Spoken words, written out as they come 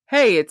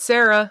Hey, it's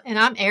Sarah. And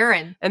I'm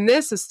Erin. And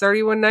this is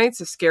 31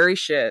 Nights of Scary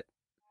Shit.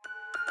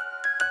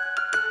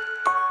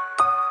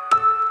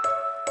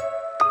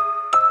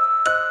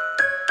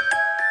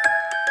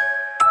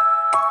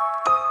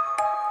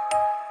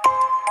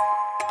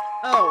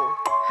 Oh,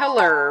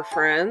 hello,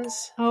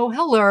 friends. Oh,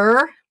 hello.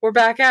 We're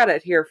back at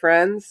it here,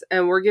 friends,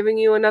 and we're giving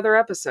you another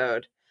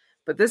episode.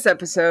 But this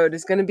episode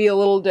is going to be a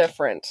little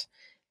different.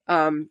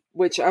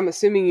 Which I'm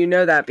assuming you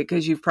know that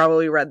because you've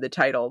probably read the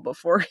title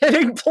before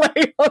hitting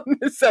play on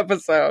this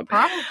episode.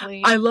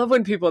 Probably. I love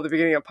when people at the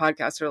beginning of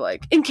podcasts are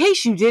like, in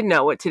case you didn't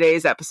know what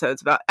today's episode's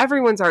about,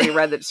 everyone's already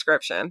read the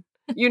description.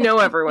 You know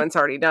everyone's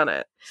already done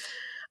it.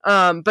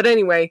 But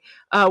anyway,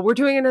 we're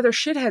doing another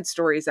Shithead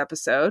Stories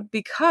episode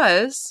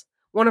because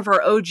one of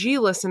our OG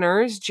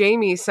listeners,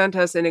 Jamie, sent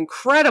us an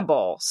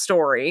incredible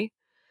story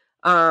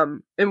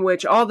in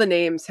which all the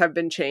names have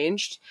been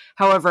changed.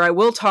 However, I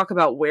will talk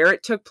about where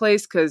it took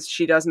place because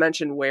she does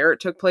mention where it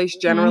took place,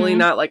 generally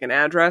not like an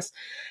address.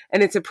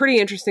 And it's a pretty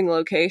interesting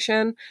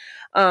location.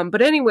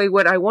 But anyway,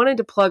 what I wanted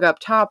to plug up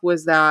top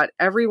was that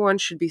everyone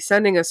should be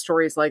sending us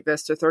stories like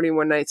this to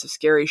 31 nights of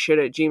scary shit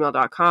at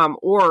gmail.com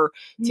or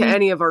to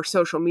any of our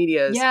social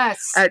medias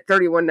at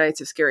 31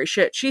 nights of scary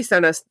shit. She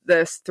sent us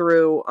this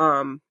through,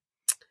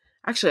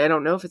 actually, I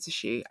don't know if it's a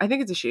she. I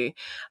think it's a she.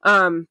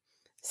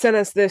 Sent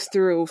us this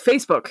through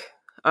Facebook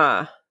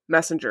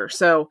Messenger.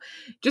 So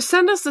just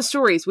send us the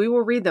stories. We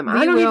will read them.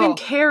 I don't even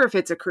care if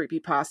it's a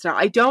creepypasta.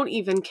 I don't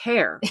even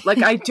care.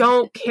 Like, I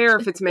don't care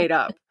if it's made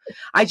up.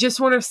 I just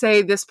want to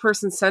say this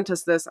person sent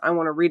us this. I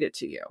want to read it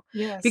to you.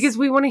 Yes. Because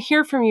we want to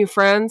hear from you,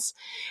 friends.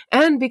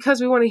 And because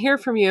we want to hear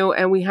from you,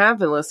 and we have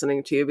been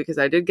listening to you, because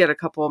I did get a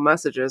couple of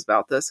messages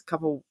about this a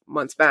couple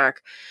months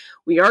back,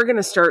 we are going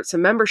to start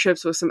some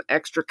memberships with some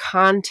extra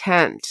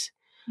content.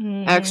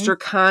 Extra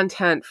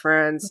content,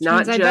 friends. Which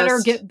means I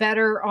better get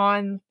better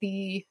on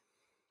the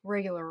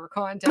regular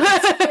content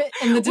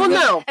and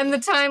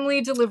the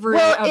timely delivery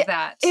of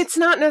that. It's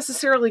not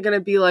necessarily going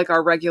to be like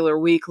our regular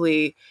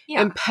weekly,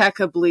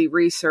 impeccably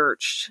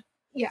researched,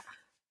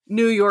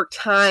 New York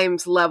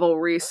Times level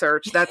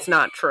research. That's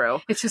not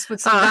true. It's just what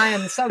some guy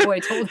on the subway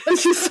told us.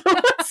 It's just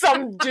what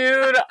some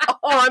dude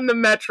on the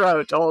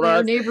metro told us.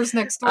 Our neighbors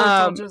next door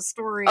told you a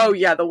story. Oh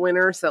yeah, the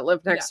winners that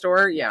live next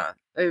door. Yeah.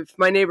 If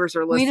my neighbors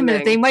are listening. Wait a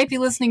minute, they might be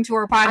listening to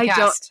our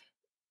podcast.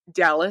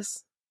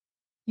 Dallas.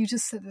 You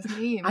just said his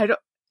name.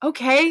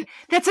 Okay,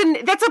 that's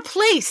a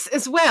place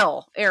as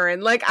well,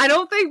 Erin. Like, I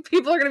don't think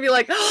people are going to be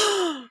like,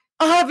 oh,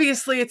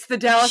 obviously it's the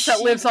Dallas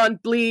that lives on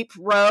Bleep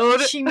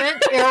Road. She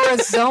meant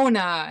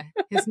Arizona.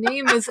 His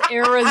name is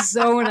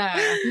Arizona.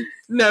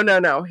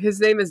 No. His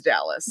name is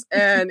Dallas.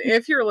 And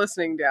if you're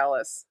listening,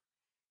 Dallas,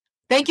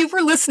 thank you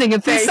for listening.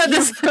 And please send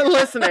us for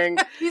listening.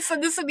 Please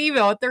send us an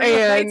email at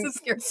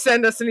 31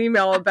 send us an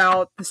email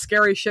about the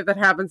scary shit that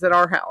happens at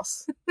our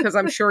house, because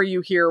I'm sure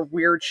you hear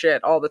weird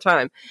shit all the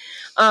time.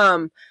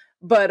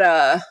 But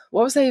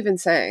what was I even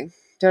saying?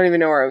 Don't even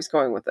know where I was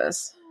going with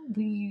this.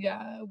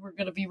 We're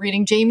going to be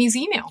reading Jamie's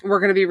email. We're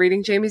going to be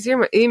reading Jamie's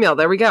email.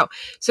 There we go.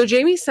 So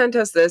Jamie sent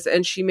us this,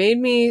 and she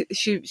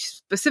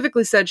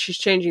specifically said she's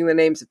changing the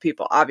names of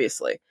people,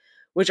 obviously,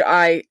 which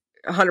I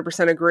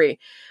 100% agree.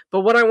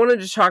 But what I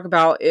wanted to talk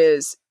about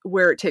is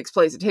where it takes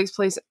place. It takes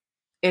place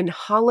in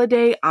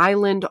Holiday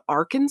Island,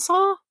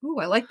 Arkansas. Ooh,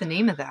 I like the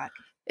name of that.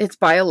 It's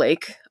by a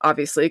lake,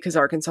 obviously, because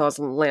Arkansas is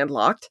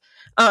landlocked.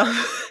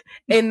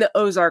 In the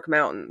Ozark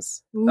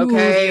Mountains.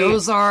 Okay. Ooh, the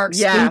Ozarks.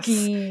 Yes.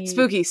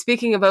 Spooky.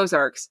 Speaking of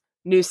Ozarks,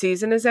 new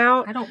season is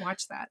out. I don't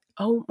watch that.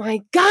 Oh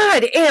my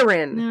God,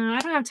 Erin. No, I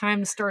don't have time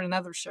to start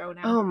another show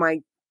now. Oh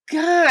my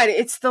God.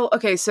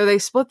 So they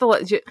split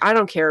I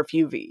don't care if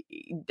you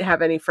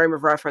have any frame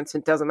of reference.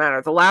 It doesn't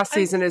matter. The last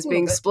season is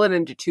being split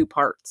into 2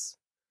 parts.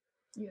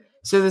 Yeah.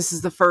 So this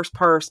is the first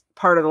part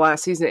of the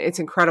last season. It's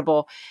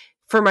incredible.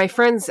 For my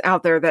friends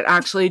out there that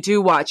actually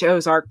do watch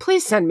Ozark,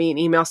 please send me an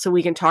email so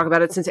we can talk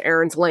about it, since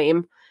Erin's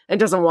lame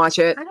and doesn't watch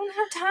it. I don't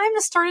have time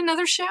to start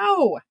another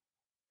show.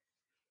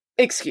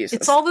 Excuses.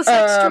 It's all this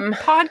extra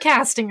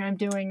podcasting I'm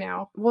doing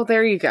now. Well,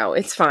 there you go.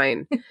 It's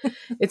fine.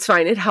 It's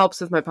fine. It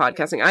helps with my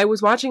podcasting. I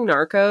was watching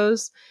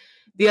Narcos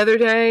the other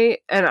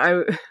day,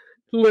 and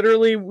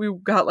we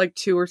got like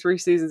 2 or 3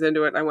 seasons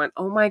into it, and I went,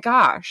 oh my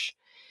gosh,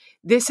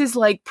 this is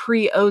like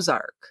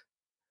pre-Ozark.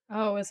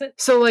 Oh, is it?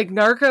 So like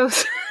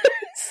Narcos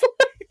is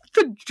like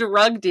the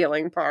drug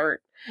dealing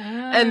part.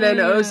 And then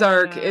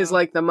Ozark is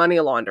like the money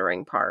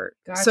laundering part.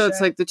 Gotcha. So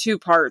it's like the 2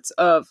 parts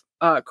of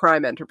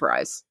Crime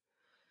Enterprise.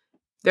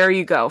 There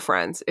you go,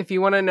 friends. If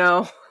you want to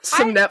know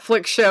some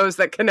Netflix shows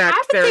that connect,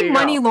 there you go.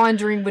 Money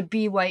laundering would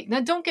be like, now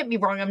don't get me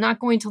wrong, I'm not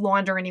going to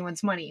launder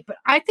anyone's money, but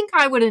I think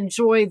I would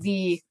enjoy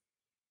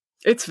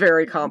it's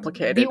very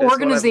complicated. The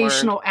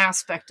organizational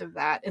aspect of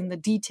that and the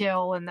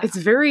detail and that. It's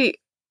very,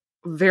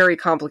 very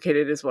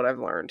complicated is what I've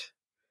learned.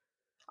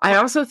 I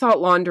also thought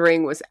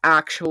laundering was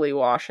actually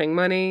washing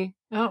money.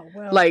 Oh,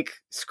 well. Like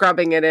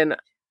scrubbing it in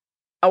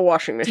a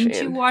washing machine.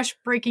 Didn't you watch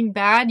Breaking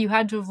Bad? You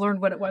had to have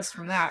learned what it was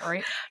from that,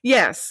 right?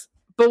 Yes.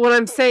 But what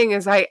I'm saying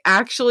is I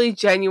actually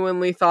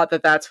genuinely thought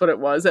that that's what it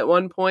was at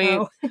one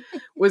point,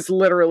 was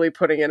literally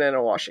putting it in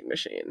a washing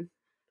machine.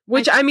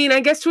 Which, I mean,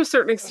 I guess to a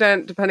certain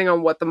extent, depending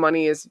on what the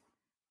money is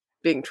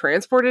being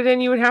transported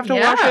in, you would have to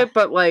wash it.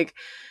 But, like,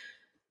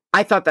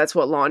 I thought that's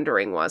what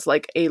laundering was,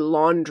 like a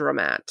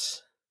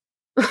laundromat.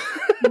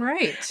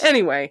 Right.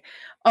 Anyway,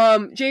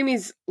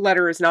 Jamie's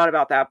letter is not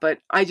about that, but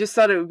I just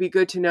thought it would be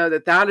good to know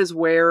that that is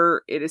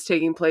where it is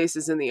taking place,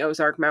 is in the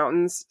Ozark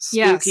Mountains.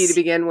 Spooky to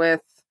begin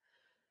with.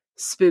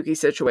 Spooky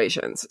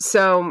situations.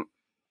 So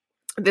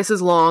this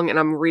is long and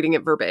I'm reading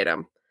it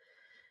verbatim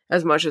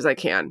as much as I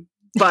can.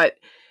 But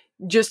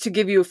just to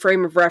give you a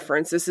frame of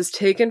reference, this is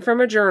taken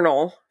from a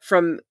journal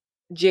from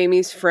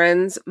Jamie's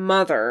friend's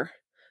mother,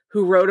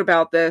 who wrote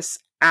about this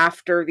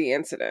after the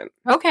incident.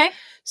 Okay.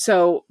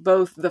 So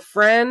both the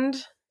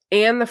friend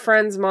and the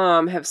friend's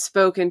mom have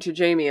spoken to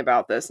Jamie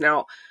about this.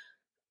 Now,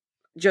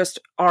 just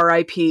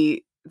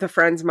RIP, the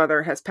friend's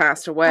mother has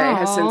passed away,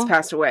 has since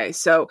passed away.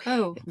 So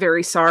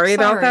very sorry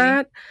about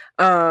that.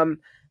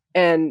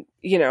 And,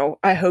 you know,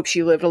 I hope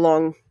she lived a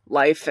long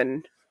life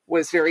and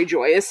was very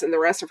joyous in the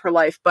rest of her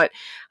life. But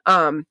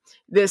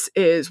this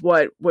is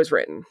what was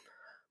written.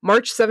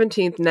 March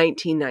 17th,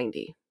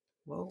 1990.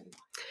 Whoa.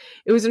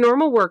 It was a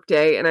normal work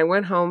day, and I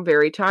went home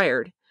very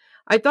tired.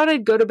 I thought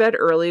I'd go to bed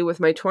early with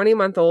my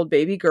 20-month-old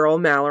baby girl,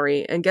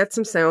 Mallory, and get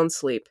some sound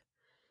sleep.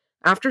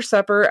 After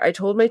supper, I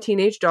told my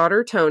teenage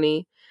daughter,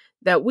 Tony,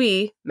 that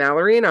we,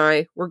 Mallory and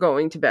I, were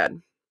going to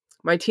bed.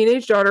 My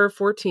teenage daughter of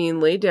 14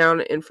 laid down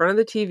in front of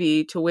the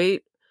TV to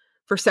wait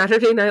for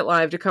Saturday Night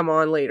Live to come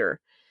on later.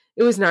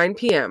 It was 9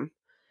 p.m.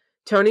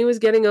 Tony was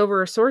getting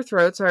over a sore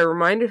throat, so I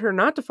reminded her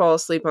not to fall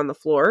asleep on the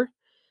floor.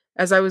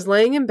 As I was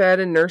laying in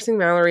bed and nursing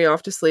Mallory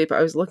off to sleep,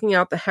 I was looking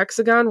out the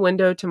hexagon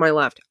window to my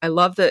left. I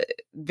love the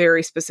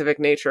very specific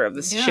nature of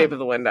the shape of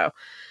the window,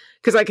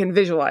 because I can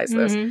visualize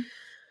this.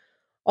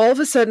 All of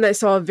a sudden, I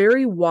saw a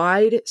very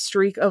wide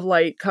streak of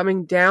light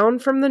coming down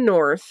from the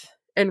north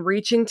and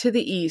reaching to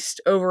the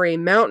east over a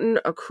mountain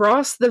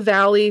across the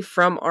valley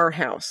from our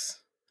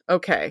house.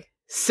 Okay,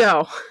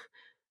 so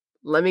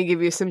let me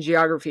give you some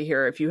geography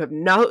here. If you have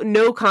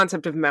no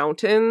concept of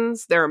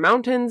mountains, there are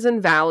mountains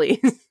and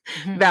valleys.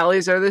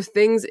 Valleys are the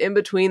things in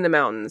between the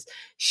mountains.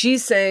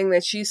 She's saying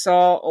that she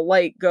saw a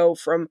light go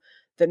from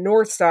the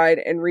north side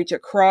and reach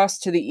across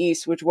to the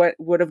east, which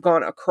would have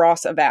gone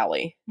across a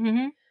valley.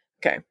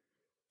 Okay.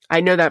 I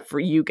know that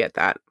you get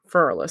that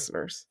for our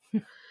listeners.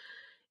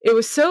 It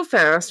was so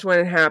fast when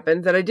it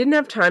happened that I didn't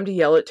have time to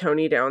yell at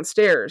Tony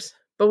downstairs.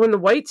 But when the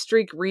white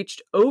streak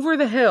reached over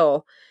the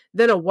hill,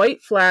 then a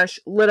white flash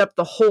lit up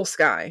the whole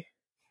sky.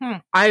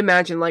 I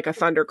imagine like a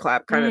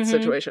thunderclap kind of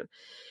situation.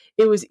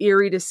 It was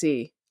eerie to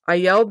see. I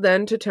yelled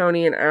then to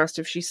Tony and asked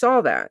if she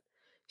saw that.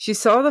 She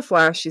saw the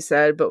flash, she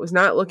said, but was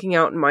not looking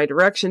out in my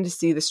direction to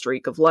see the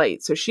streak of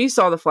light. So she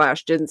saw the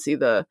flash, didn't see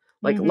the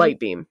light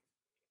beam.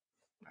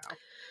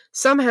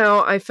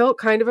 Somehow, I felt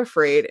kind of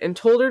afraid and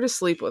told her to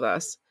sleep with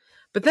us.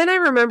 But then I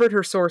remembered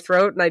her sore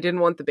throat and I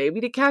didn't want the baby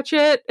to catch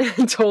it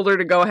and told her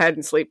to go ahead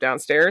and sleep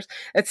downstairs.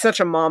 It's such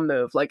a mom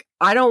move. Like,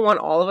 I don't want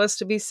all of us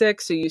to be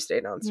sick, so you stay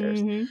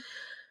downstairs.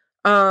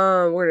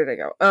 Where did I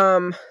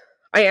go?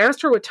 I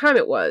asked her what time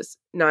it was.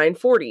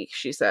 9:40,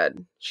 she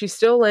said. She was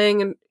still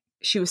laying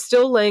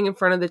in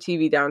front of the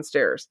TV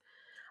downstairs.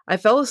 I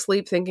fell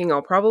asleep thinking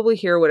I'll probably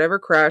hear whatever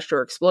crashed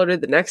or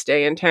exploded the next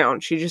day in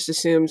town. She just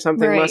assumed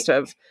something must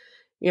have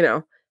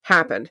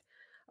happened.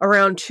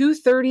 Around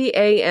 2:30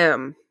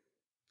 a.m.,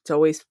 it's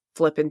always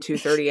flipping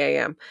 2:30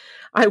 a.m.,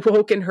 I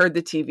woke and heard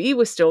the TV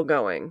was still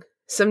going.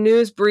 Some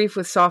news brief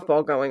with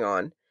softball going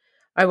on.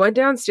 I went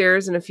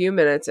downstairs in a few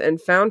minutes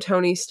and found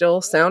Tony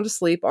still sound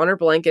asleep on her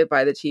blanket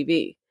by the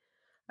TV.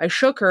 I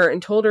shook her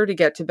and told her to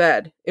get to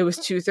bed. It was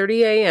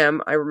 2:30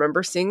 a.m. I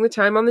remember seeing the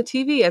time on the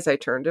TV as I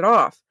turned it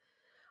off.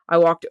 I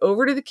walked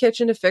over to the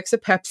kitchen to fix a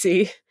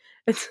Pepsi.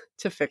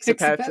 To fix a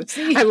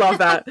Pepsi. I love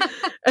that.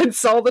 And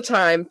saw the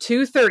time,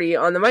 2:30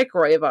 on the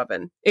microwave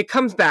oven. It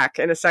comes back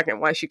in a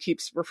second why she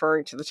keeps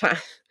referring to the time.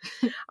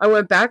 I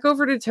went back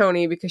over to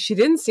Tony because she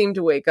didn't seem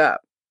to wake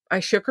up. I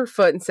shook her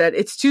foot and said,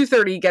 "It's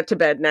 2:30, get to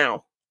bed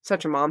now."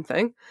 Such a mom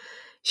thing.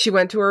 She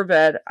went to her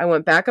bed. I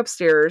went back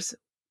upstairs,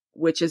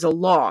 which is a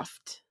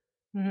loft.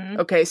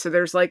 Okay, so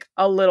there's like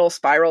a little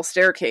spiral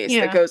staircase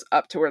that goes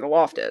up to where the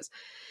loft is.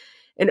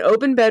 An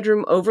open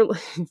bedroom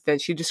then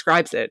she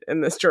describes it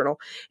in this journal.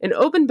 An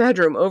open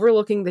bedroom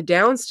overlooking the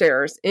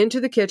downstairs into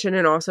the kitchen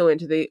and also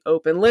into the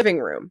open living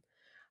room.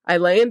 I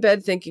lay in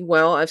bed thinking,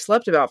 well, I've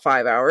slept about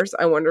 5 hours.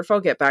 I wonder if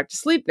I'll get back to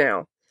sleep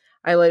now.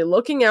 I lay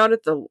looking out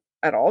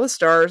at all the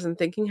stars and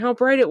thinking how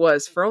bright it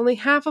was for only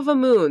half of a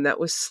moon that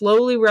was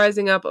slowly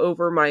rising up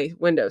over my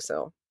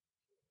windowsill.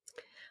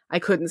 I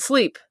couldn't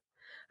sleep.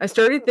 I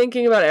started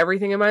thinking about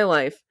everything in my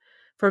life,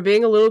 from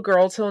being a little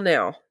girl till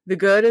now, the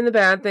good and the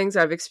bad things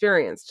I've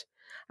experienced.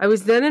 I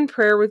was then in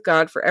prayer with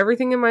God for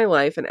everything in my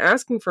life and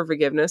asking for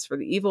forgiveness for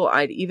the evil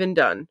I'd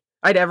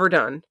ever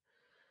done.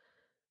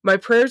 My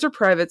prayers are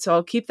private, so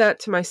I'll keep that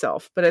to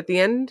myself. But at the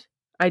end,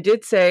 I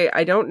did say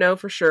I don't know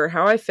for sure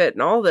how I fit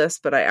in all this,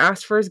 but I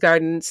asked for his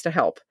guidance to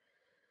help.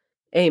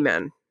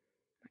 Amen.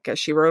 I guess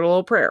she wrote a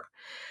little prayer.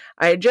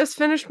 I had just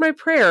finished my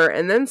prayer,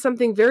 and then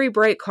something very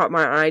bright caught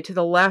my eye to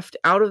the left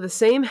out of the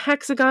same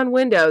hexagon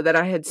window that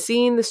I had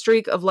seen the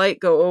streak of light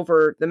go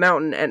over the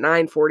mountain at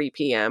 9:40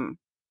 p.m.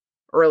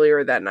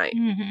 earlier that night.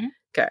 Mm-hmm.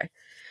 Okay.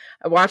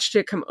 I watched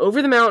it come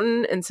over the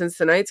mountain, and since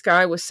the night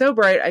sky was so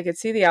bright, I could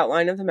see the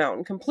outline of the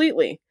mountain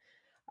completely.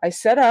 I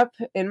sat up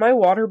in my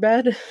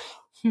waterbed,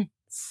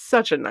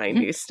 such a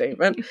 90s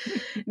statement,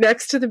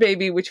 next to the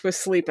baby, which was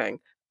sleeping.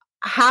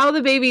 How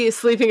the baby is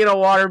sleeping in a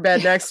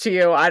waterbed next to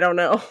you, I don't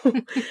know.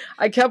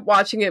 I kept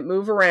watching it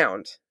move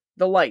around.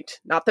 The light,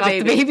 not the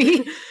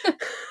baby.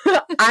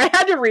 I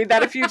had to read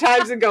that a few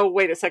times and go,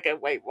 wait a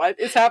second, wait, what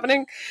is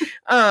happening?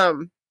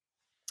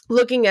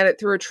 Looking at it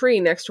through a tree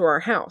next to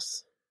our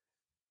house.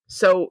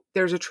 So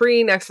there's a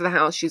tree next to the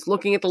house. She's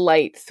looking at the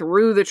light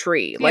through the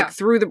tree, like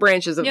through the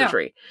branches of the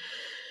tree.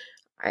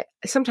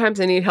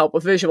 Sometimes I need help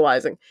with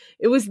visualizing.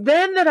 It was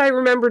then that I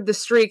remembered the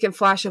streak and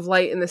flash of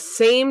light in the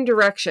same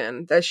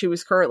direction that she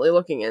was currently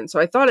looking in. So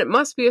I thought it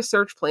must be a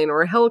search plane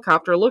or a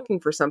helicopter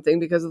looking for something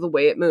because of the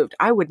way it moved.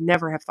 I would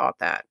never have thought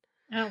that.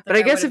 But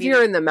I guess if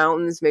you're in the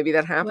mountains, maybe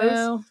that happens.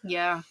 Well,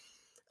 yeah.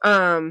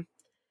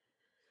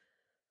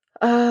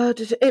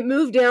 It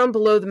moved down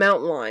below the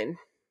mountain line.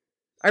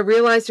 I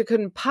realized it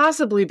couldn't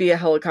possibly be a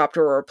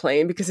helicopter or a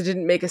plane because it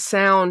didn't make a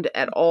sound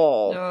at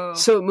all. Oh.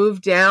 So it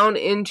moved down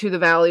into the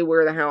valley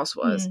where the house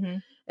was,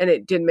 and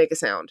it didn't make a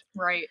sound.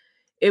 Right.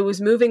 It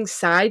was moving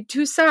side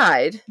to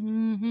side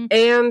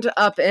and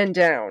up and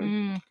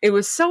down. It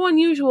was so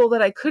unusual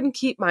that I couldn't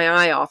keep my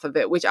eye off of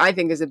it, which I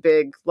think is a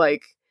big,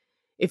 like,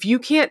 if you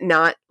can't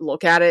not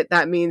look at it,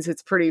 that means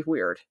it's pretty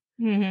weird.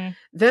 Then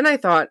I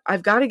thought,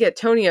 I've got to get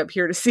Tony up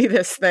here to see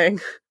this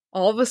thing.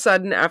 All of a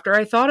sudden, after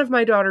I thought of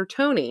my daughter,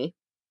 Tony,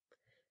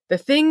 the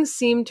thing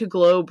seemed to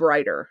glow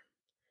brighter,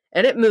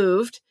 and it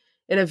moved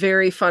in a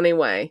very funny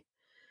way.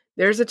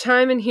 There's a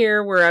time in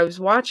here where I was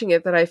watching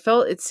it that I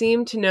felt it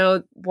seemed to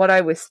know what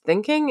I was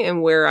thinking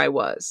and where I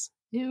was.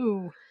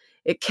 Ew.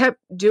 It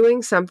kept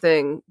doing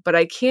something, but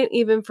I can't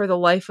even for the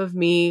life of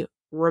me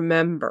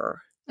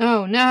remember.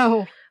 Oh,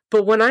 no.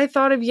 But when I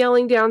thought of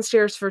yelling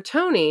downstairs for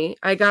Tony,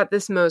 I got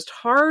this most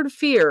hard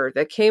fear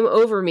that came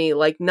over me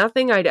like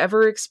nothing I'd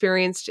ever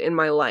experienced in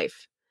my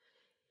life.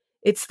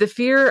 It's the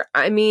fear,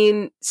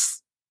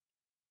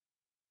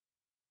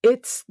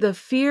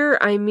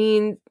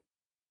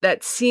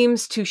 that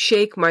seems to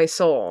shake my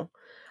soul.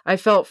 I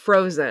felt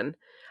frozen.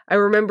 I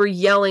remember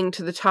yelling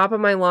to the top of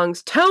my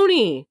lungs,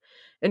 Tony!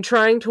 And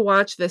trying to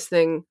watch this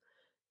thing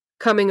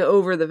coming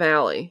over the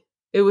valley.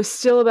 It was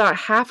still about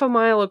half a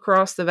mile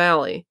across the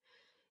valley.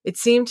 It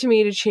seemed to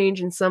me to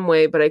change in some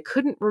way, but I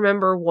couldn't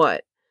remember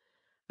what.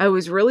 I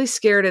was really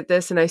scared at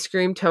this, and I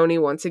screamed Tony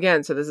once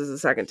again, so this is the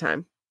second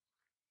time.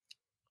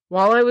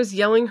 While I was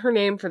yelling her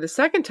name for the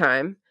second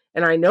time,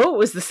 and I know it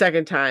was the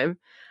second time,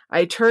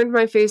 I turned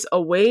my face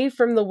away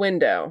from the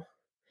window.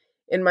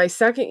 In my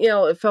second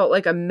yell, it felt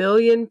like a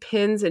million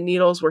pins and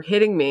needles were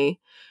hitting me,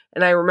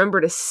 and I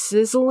remembered a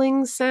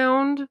sizzling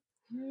sound,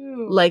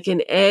 like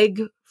an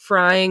egg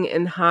frying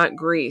in hot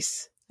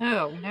grease.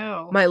 Oh,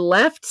 no. My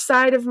left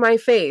side of my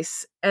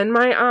face and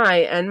my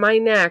eye and my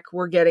neck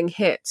were getting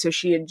hit, so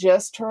she had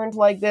just turned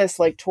like this,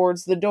 like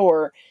towards the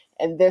door,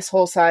 and this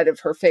whole side of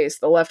her face,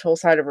 the left whole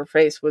side of her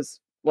face was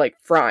like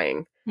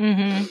frying.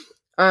 It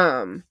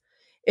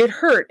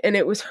hurt, and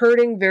it was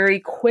hurting very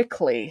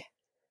quickly.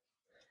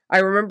 I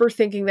remember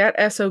thinking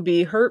that SOB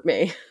hurt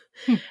me,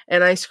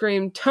 and I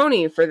screamed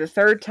Tony for the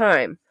third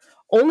time.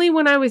 Only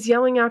when I was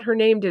yelling out her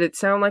name did it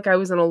sound like I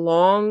was in a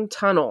long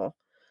tunnel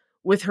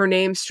with her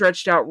name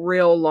stretched out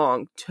real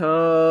long. Tony.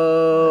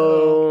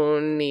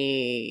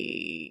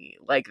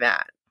 Like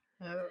that.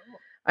 Oh.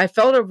 I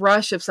felt a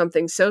rush of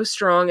something so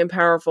strong and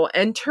powerful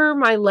enter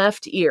my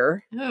left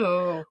ear,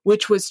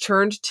 which was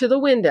turned to the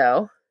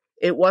window.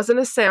 It wasn't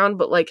a sound,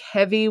 but like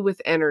heavy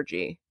with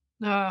energy.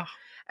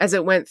 As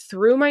it went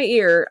through my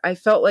ear, I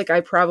felt like I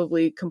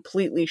probably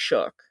completely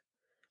shook.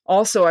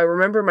 Also, I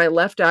remember my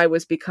left eye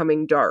was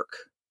becoming dark.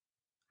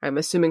 I'm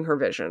assuming her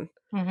vision.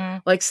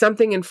 Like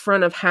something in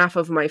front of half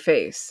of my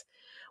face.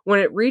 When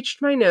it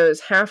reached my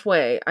nose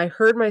halfway, I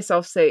heard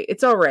myself say,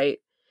 "It's all right,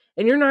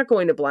 and you're not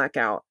going to black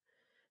out."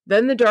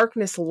 Then the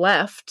darkness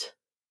left,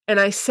 and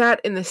I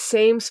sat in the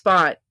same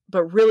spot,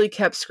 but really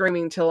kept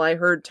screaming till I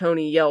heard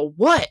Tony yell,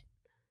 "What?"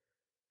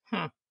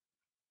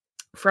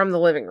 From the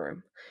living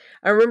room.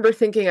 I remember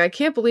thinking, I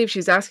can't believe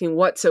she's asking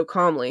what so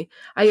calmly.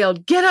 I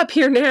yelled, "Get up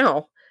here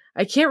now!"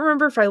 I can't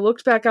remember if I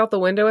looked back out the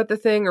window at the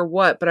thing or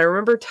what, but I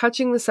remember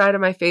touching the side of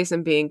my face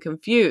and being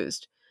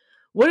confused.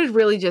 What had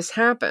really just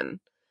happened?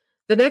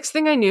 The next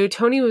thing I knew,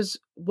 Tony was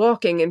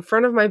walking in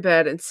front of my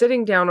bed and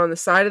sitting down on the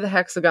side of the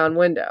hexagon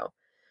window.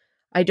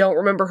 I don't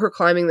remember her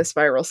climbing the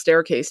spiral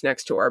staircase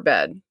next to our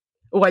bed.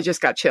 Oh, I just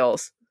got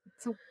chills.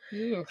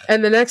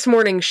 And the next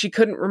morning, she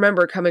couldn't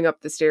remember coming up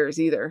the stairs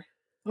either.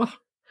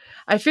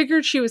 I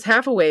figured she was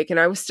half awake and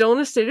I was still in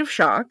a state of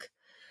shock.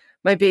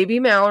 My baby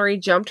Mallory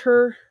jumped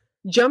her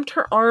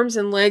arms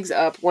and legs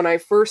up when I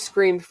first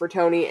screamed for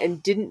Tony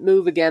and didn't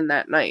move again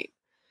that night.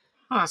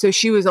 Huh. So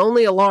she was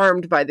only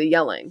alarmed by the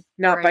yelling,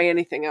 not by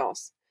anything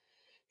else.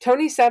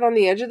 Tony sat on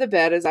the edge of the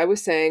bed as I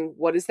was saying,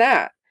 "What is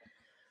that?"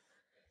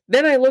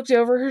 Then I looked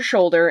over her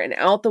shoulder and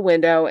out the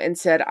window and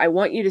said, "I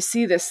want you to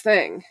see this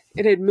thing."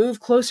 It had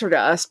moved closer to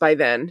us by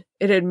then.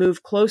 It had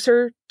moved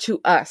closer to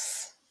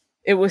us.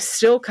 It was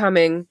still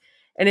coming,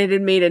 and it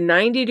had made a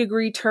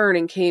 90-degree turn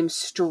and came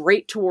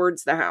straight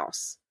towards the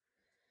house.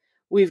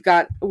 We had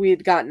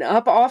gotten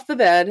up off the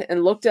bed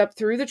and looked up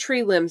through the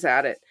tree limbs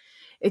at it.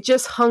 It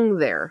just hung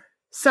there,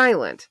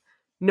 silent,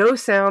 no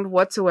sound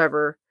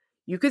whatsoever.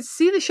 You could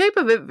see the shape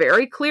of it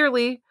very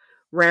clearly,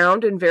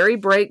 round and very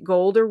bright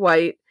gold or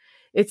white.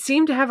 It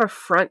seemed to have a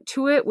front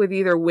to it with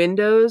either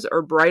windows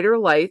or brighter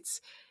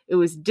lights. It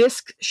was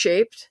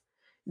disc-shaped.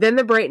 Then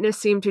the brightness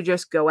seemed to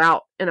just go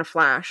out in a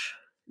flash.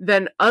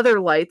 Then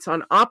other lights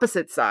on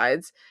opposite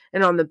sides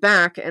and on the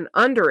back and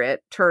under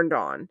it turned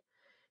on.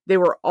 They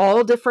were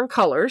all different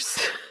colors,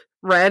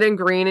 red and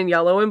green and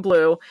yellow and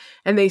blue,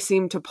 and they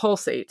seemed to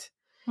pulsate.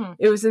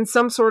 It was in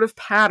some sort of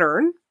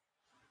pattern.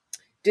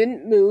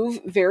 Didn't move,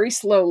 very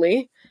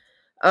slowly.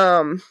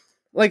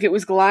 Like it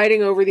was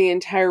gliding over the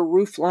entire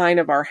roof line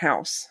of our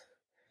house.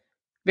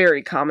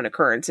 Very common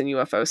occurrence in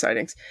UFO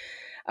sightings.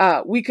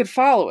 We could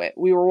follow it.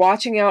 We were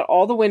watching out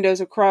all the windows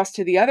across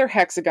to the other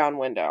hexagon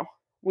window.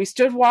 We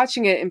stood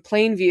watching it in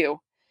plain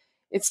view.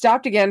 It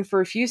stopped again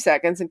for a few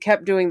seconds and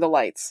kept doing the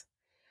lights.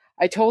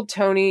 I told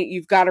Tony,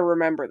 "You've got to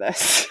remember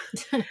this."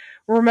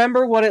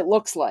 Remember what it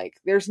looks like.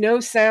 There's no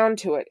sound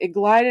to it. It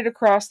glided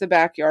across the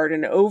backyard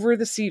and over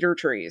the cedar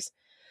trees.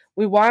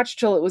 We watched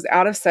till it was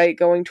out of sight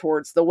going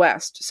towards the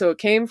west. So it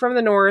came from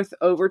the north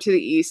over to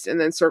the east and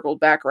then circled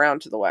back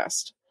around to the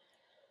west.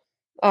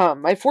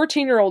 My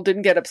 14-year-old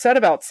didn't get upset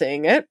about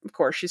seeing it. Of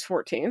course, she's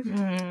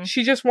 14.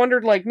 She just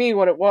wondered, like me,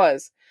 what it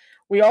was.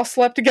 We all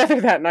slept together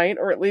that night,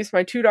 or at least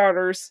my 2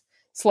 daughters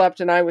slept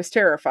and I was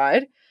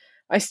terrified.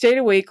 I stayed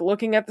awake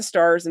looking at the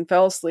stars and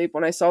fell asleep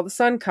when I saw the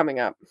sun coming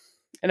up.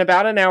 In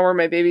about an hour,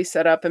 my baby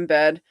sat up in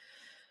bed.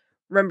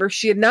 Remember,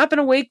 she had not been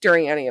awake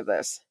during any of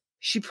this.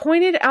 She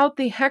pointed out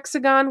the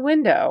hexagon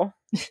window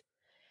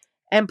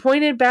and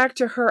pointed back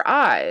to her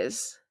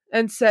eyes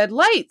and said,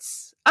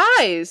 "Lights!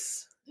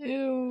 Eyes!"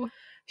 Ew.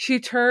 She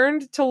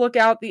turned to look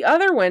out the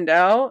other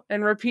window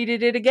and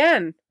repeated it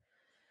again.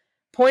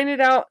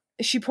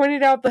 She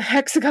pointed out the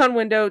hexagon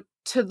window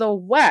to the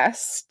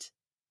west,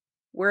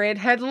 where it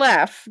had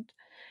left,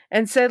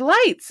 and said,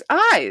 "Lights!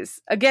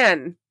 Eyes!"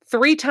 Again,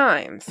 3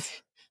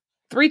 times.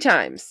 3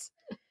 times.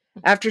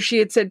 After she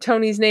had said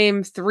Tony's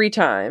name 3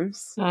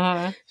 times.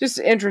 Just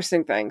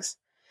interesting things.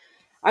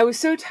 I was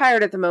so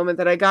tired at the moment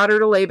that I got her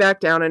to lay back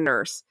down and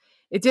nurse.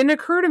 It didn't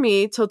occur to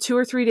me till 2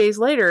 or 3 days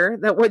later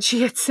that what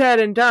she had said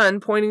and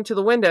done, pointing to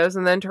the windows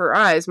and then to her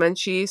eyes, meant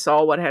she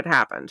saw what had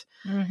happened.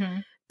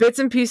 Bits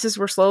and pieces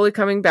were slowly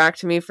coming back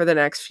to me for the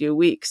next few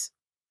weeks.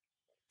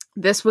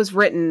 This was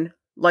written,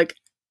 like,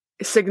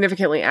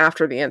 significantly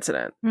after the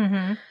incident.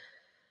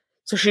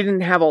 So she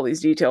didn't have all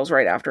these details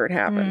right after it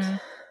happened.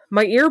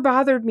 My ear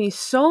bothered me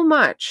so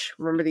much.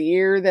 Remember the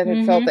ear that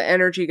had felt the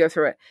energy go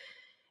through it?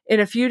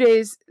 In a few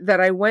days that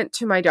I went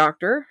to my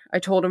doctor, I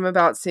told him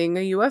about seeing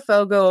a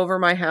UFO go over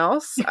my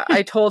house.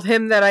 I told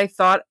him that I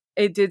thought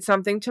it did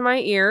something to my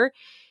ear.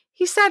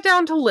 He sat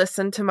down to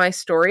listen to my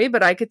story,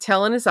 but I could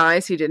tell in his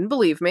eyes he didn't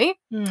believe me.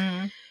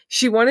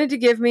 She wanted to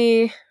give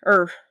me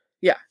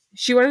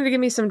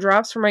some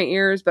drops for my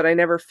ears, but I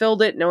never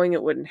filled it, knowing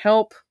it wouldn't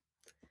help.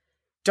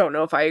 Don't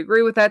know if I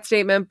agree with that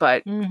statement,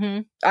 but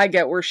I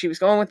get where she was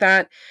going with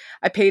that.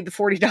 I paid the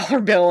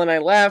 $40 bill and I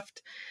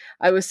left.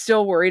 I was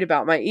still worried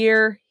about my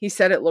ear. He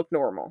said it looked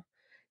normal.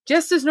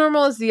 Just as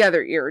normal as the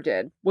other ear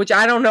did, which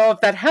I don't know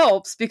if that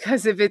helps,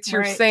 because if it's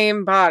your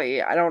same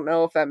body, I don't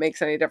know if that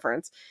makes any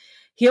difference.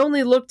 He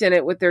only looked in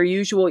it with their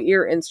usual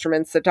ear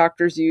instruments that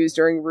doctors use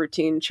during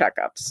routine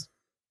checkups.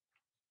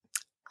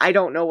 I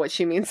don't know what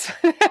she means.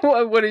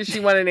 What does she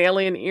want, an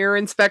alien ear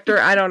inspector?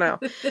 I don't know.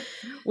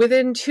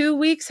 Within 2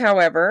 weeks,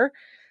 however,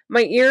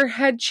 my ear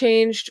had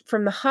changed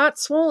from the hot,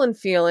 swollen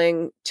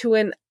feeling to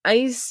an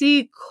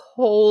icy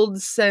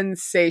cold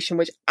sensation,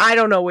 which I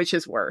don't know which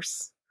is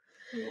worse.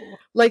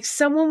 Like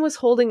someone was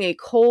holding a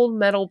cold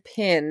metal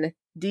pin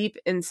deep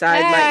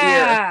inside my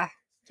ear.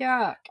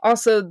 Yuck.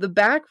 Also, the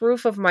back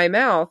roof of my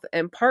mouth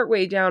and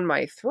partway down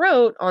my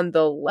throat on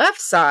the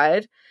left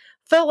side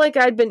felt like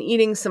I'd been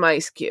eating some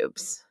ice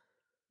cubes.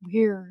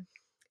 Weird.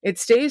 It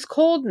stays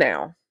cold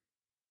now.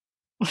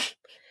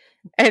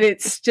 And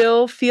it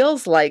still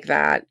feels like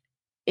that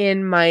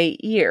in my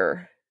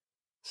ear.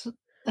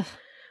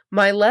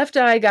 My left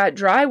eye got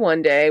dry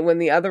one day when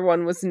the other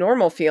one was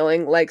normal,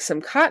 feeling like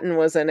some cotton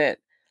was in it.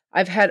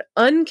 I've had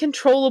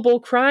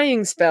uncontrollable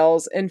crying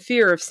spells and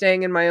fear of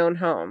staying in my own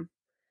home.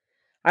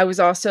 I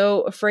was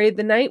also afraid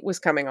the night was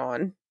coming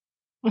on.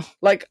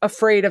 Like,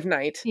 afraid of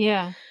night.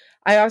 Yeah.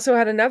 I also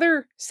had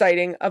another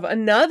sighting of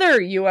another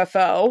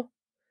UFO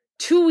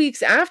 2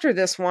 weeks after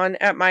this one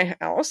at my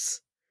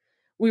house.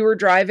 We were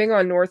driving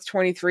on North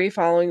 23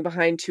 following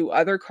behind 2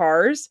 other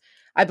cars.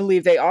 I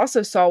believe they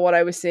also saw what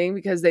I was seeing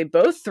because they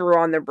both threw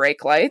on their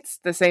brake lights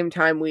the same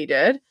time we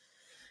did.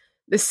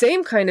 The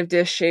same kind of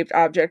dish-shaped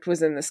object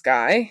was in the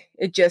sky.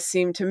 It just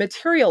seemed to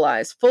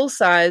materialize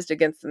full-sized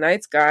against the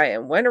night sky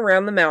and went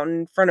around the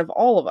mountain in front of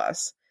all of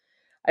us.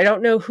 I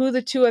don't know who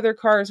the 2 other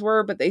cars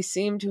were, but they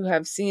seemed to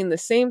have seen the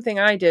same thing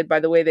I did by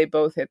the way they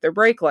both hit their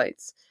brake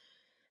lights.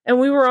 And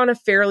we were on a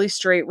fairly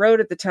straight road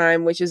at the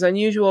time, which is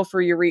unusual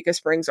for Eureka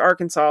Springs,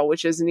 Arkansas,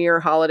 which is near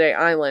Holiday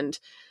Island,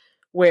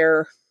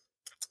 where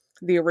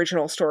the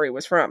original story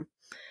was from.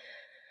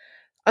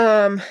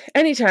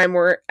 Anytime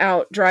we're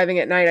out driving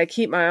at night, I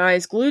keep my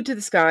eyes glued to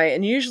the sky,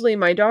 and usually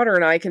my daughter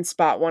and I can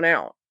spot one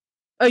out.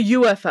 A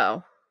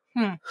UFO.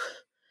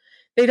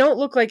 They don't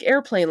look like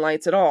airplane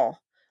lights at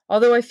all,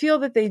 although I feel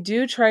that they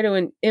do try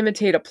to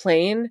imitate a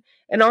plane,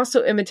 and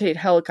also imitate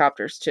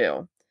helicopters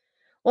too.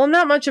 Well, I'm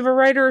not much of a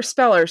writer or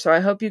speller, so I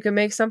hope you can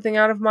make something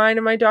out of mine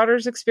and my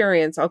daughter's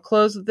experience. I'll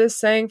close with this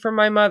saying from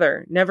my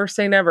mother. Never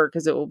say never,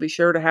 because it will be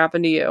sure to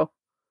happen to you.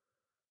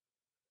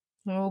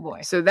 Oh,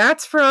 boy. So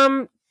that's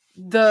from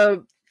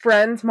the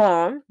friend's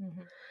mom.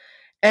 Mm-hmm.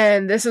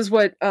 And this is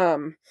what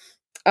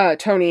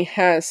Tony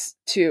has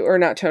to, or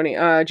not Tony,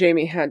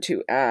 Jamie had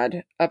to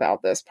add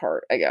about this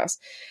part, I guess.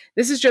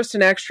 This is just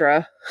an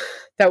extra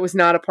that was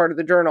not a part of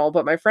the journal,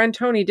 but my friend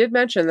Tony did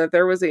mention that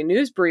there was a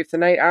news brief the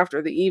night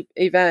after the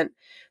event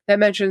that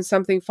mentioned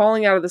something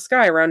falling out of the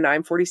sky around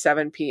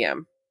 9:47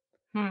 p.m.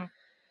 And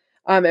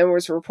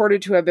was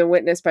reported to have been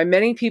witnessed by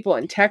many people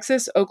in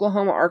Texas,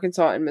 Oklahoma,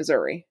 Arkansas, and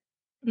Missouri.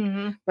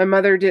 Mm-hmm.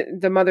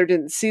 The mother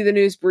didn't see the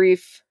news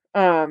brief,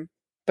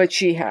 but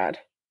she had.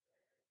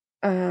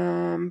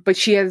 But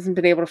she hasn't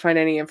been able to find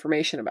any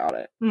information about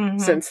it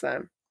since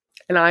then.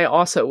 And I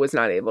also was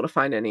not able to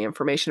find any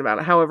information about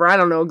it. However, I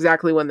don't know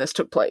exactly when this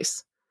took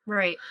place.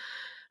 Right.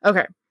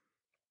 Okay.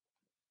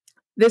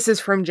 This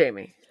is from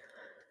Jamie.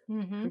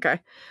 Mm-hmm.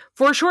 Okay.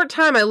 For a short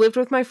time, I lived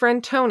with my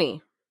friend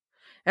Tony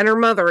and her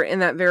mother in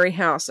that very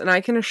house. And I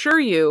can assure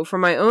you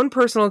from my own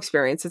personal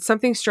experience that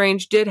something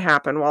strange did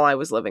happen while I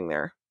was living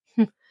there.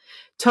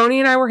 Tony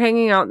and I were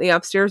hanging out in the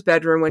upstairs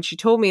bedroom when she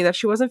told me that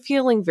she wasn't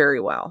feeling very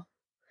well.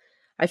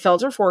 I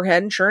felt her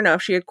forehead, and sure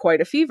enough, she had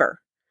quite a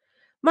fever.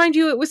 Mind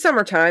you, it was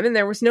summertime, and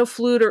there was no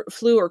flu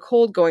or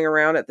cold going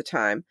around at the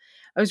time.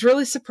 I was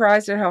really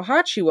surprised at how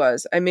hot she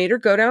was. I made her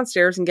go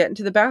downstairs and get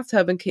into the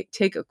bathtub and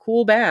take a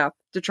cool bath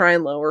to try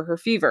and lower her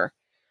fever.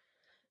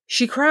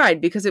 She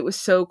cried because it was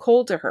so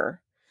cold to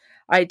her.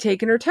 I had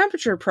taken her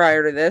temperature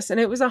prior to this, and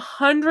it was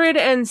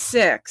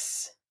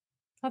 106.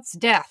 That's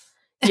death.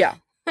 Yeah.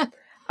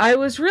 I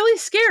was really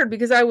scared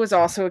because I was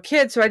also a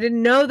kid, so I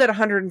didn't know that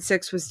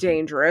 106 was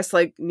dangerous,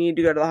 like need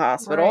to go to the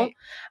hospital. Right.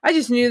 I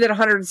just knew that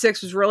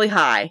 106 was really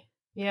high.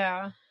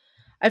 Yeah.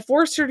 I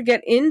forced her to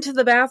get into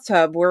the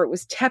bathtub where it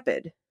was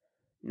tepid,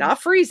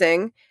 not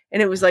freezing,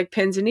 and it was like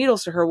pins and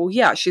needles to her. Well,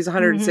 yeah, she's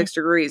 106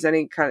 degrees.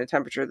 Any kind of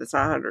temperature that's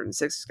not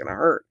 106 is going to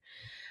hurt.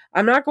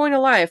 I'm not going to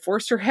lie. I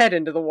forced her head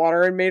into the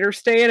water and made her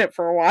stay in it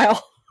for a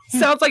while.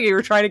 Sounds like you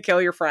were trying to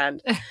kill your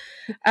friend.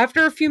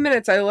 After a few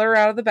minutes, I let her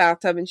out of the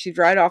bathtub and she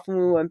dried off and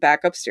we went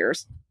back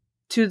upstairs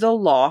to the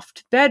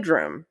loft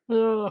bedroom.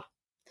 Ugh.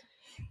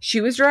 She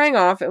was drying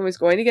off and was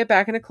going to get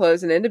back into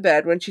clothes and into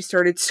bed when she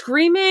started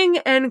screaming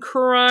and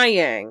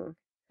crying.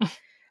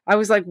 I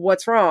was like,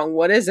 what's wrong?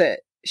 What is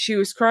it? She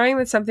was crying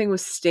that something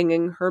was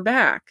stinging her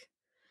back.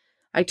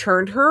 I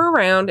turned her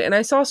around and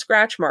I saw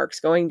scratch marks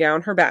going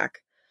down her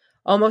back.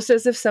 Almost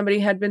as if somebody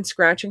had been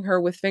scratching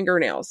her with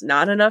fingernails.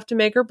 Not enough to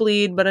make her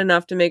bleed, but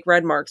enough to make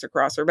red marks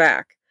across her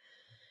back.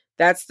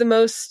 That's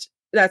most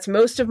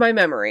of my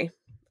memory.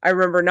 I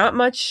remember not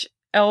much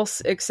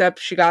else except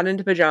she got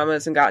into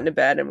pajamas and got into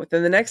bed, and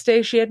within the next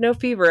day she had no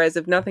fever, as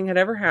if nothing had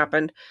ever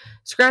happened.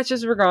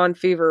 Scratches were gone,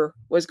 fever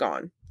was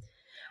gone.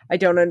 I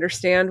don't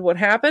understand what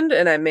happened,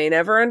 and I may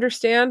never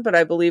understand, but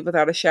I believe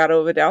without a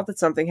shadow of a doubt that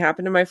something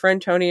happened to my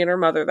friend Tony and her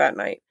mother that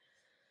night.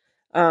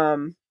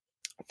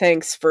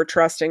 Thanks for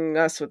trusting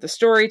us with the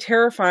story.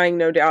 Terrifying,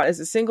 no doubt, as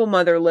a single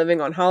mother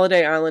living on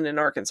Holiday Island in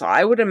Arkansas.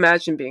 I would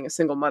imagine being a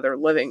single mother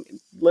living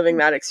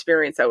that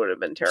experience, that would have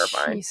been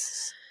terrifying.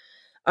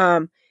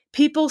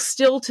 People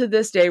still to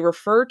this day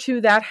refer to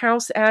that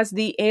house as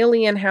the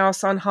alien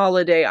house on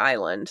Holiday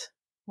Island.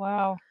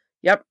 Wow.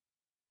 Yep.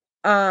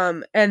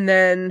 And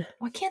then...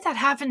 Why can't that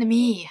happen to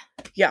me?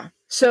 Yeah.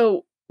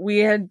 So we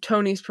had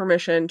Tony's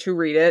permission to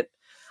read it.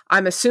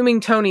 I'm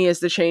assuming Tony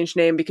is the changed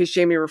name because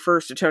Jamie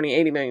refers to Tony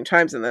 80 million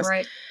times in this.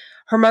 Right.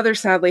 Her mother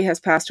sadly has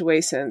passed away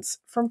since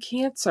from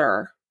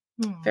cancer.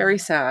 Very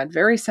sad,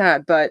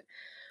 but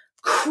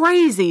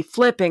crazy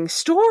flipping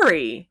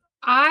story.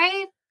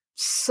 I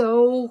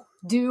so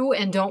do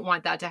and don't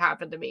want that to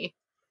happen to me.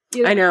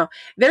 You know? I know.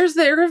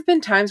 There have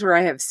been times where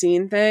I have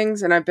seen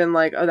things and I've been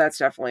like, oh, that's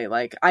definitely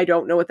like, I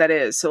don't know what that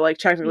is. So like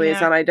technically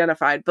it's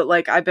unidentified, but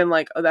like I've been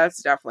like, oh,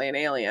 that's definitely an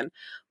alien.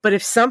 But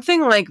if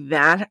something like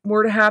that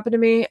were to happen to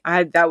me,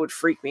 that would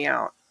freak me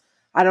out.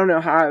 I don't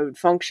know how I would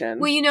function.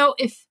 Well, you know,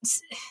 if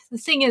the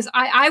thing is,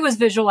 I was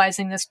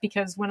visualizing this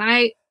because when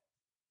I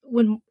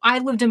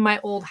lived in my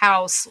old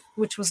house,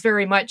 which was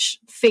very much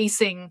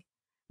facing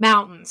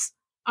mountains,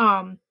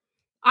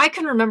 I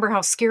can remember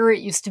how scary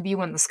it used to be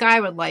when the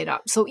sky would light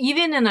up. So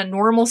even in a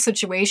normal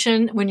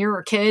situation, when you're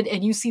a kid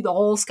and you see the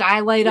whole sky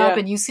light up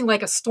and you see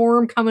like a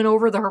storm coming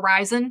over the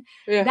horizon,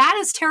 that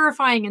is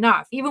terrifying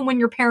enough. Even when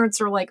your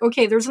parents are like,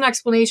 okay, there's an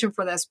explanation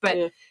for this. But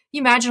you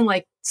imagine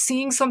like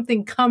seeing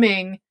something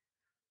coming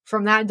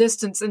from that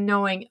distance and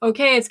knowing,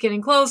 okay, it's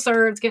getting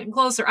closer, it's getting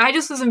closer. I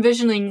just was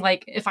envisioning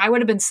like if I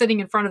would have been sitting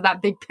in front of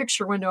that big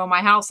picture window in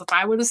my house, if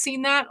I would have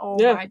seen that, oh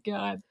my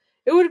God.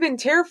 It would have been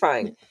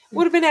terrifying. It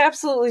would have been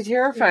absolutely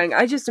terrifying.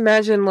 I just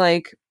imagine,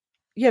 like,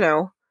 you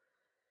know,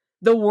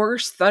 the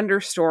worst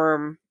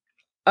thunderstorm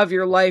of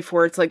your life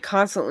where it's, like,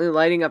 constantly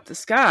lighting up the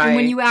sky. And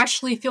when you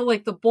actually feel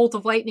like the bolt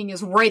of lightning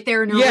is right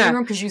there in your living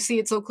room because you see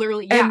it so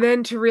clearly. Yeah. And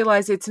then to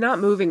realize it's not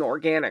moving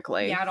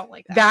organically. Yeah, I don't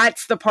like that.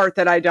 That's the part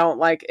that I don't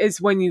like,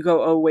 is when you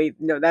go, oh, wait,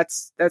 no,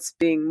 that's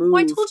being moved.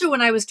 Well, I told you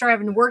when I was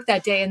driving to work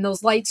that day and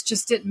those lights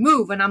just didn't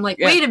move. And I'm like,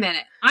 wait a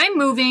minute. I'm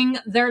moving.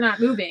 They're not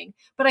moving.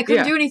 But I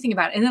couldn't do anything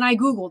about it. And then I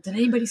Googled, did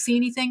anybody see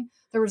anything?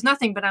 There was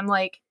nothing. But I'm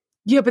like...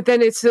 Yeah, but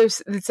then it's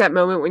that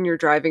moment when you're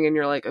driving and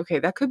you're like, okay,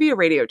 that could be a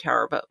radio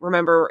tower. But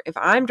remember, if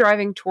I'm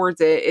driving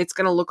towards it, it's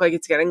going to look like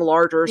it's getting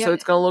larger. So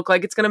it's going to look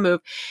like it's going to move.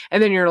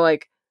 And then you're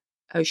like,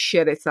 oh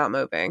shit, it's not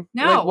moving.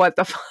 No. Like, what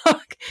the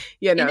fuck?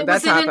 Yeah, no,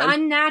 that's happened. It was at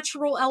an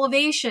unnatural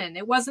elevation.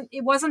 It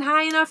wasn't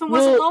high enough and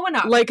wasn't low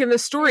enough. Like in the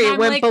story, it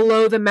went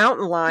below the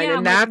mountain line.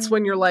 And that's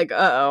when you're like,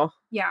 uh-oh.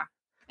 Yeah.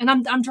 And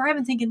I'm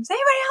driving thinking, is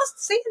anybody else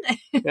seeing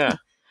it? Yeah.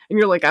 And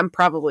you're like, I'm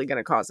probably going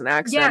to cause an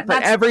accident,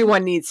 but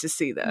everyone needs to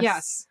see this.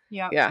 Yes.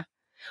 Yeah. Yeah.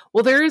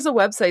 Well, there is a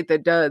website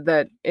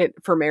that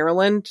for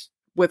Maryland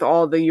with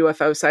all the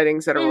UFO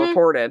sightings that are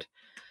reported.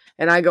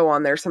 And I go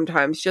on there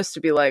sometimes just to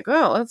be like,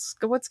 oh,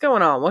 what's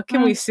going on? What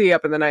can we see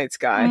up in the night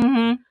sky?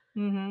 Mm-hmm.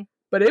 Mm-hmm.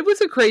 But it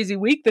was a crazy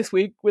week this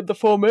week with the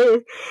full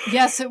moon.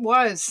 Yes, it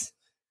was.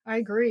 I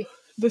agree.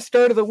 The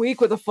start of the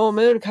week with the full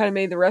moon kind of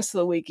made the rest of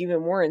the week even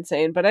more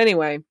insane. But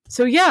anyway,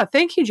 so yeah,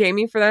 thank you,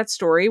 Jamie, for that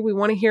story. We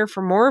want to hear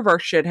from more of our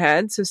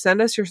shitheads. So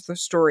send us your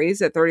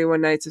stories at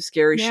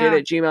 31nightsofscaryshit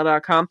at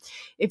gmail.com.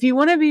 If you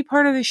want to be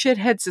part of the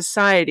Shithead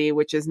Society,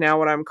 which is now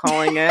what I'm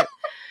calling it,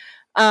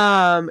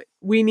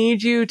 we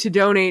need you to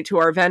donate to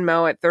our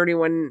Venmo at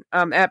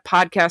at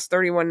podcast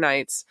 31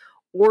 nights,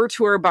 or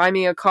to our Buy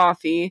Me a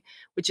Coffee,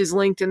 which is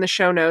linked in the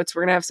show notes.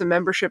 We're going to have some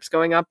memberships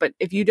going up, but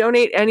if you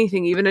donate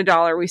anything, even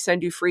 $1, we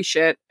send you free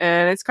shit,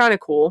 and it's kind of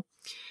cool.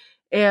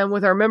 And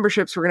with our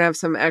memberships, we're going to have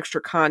some extra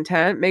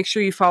content. Make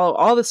sure you follow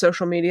all the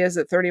social medias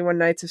at 31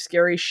 Nights of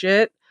Scary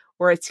Shit,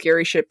 or at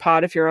Scary Shit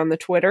Pod if you're on the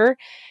Twitter.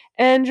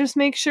 And just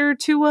make sure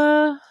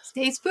to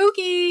stay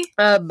spooky.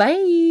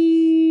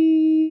 Bye.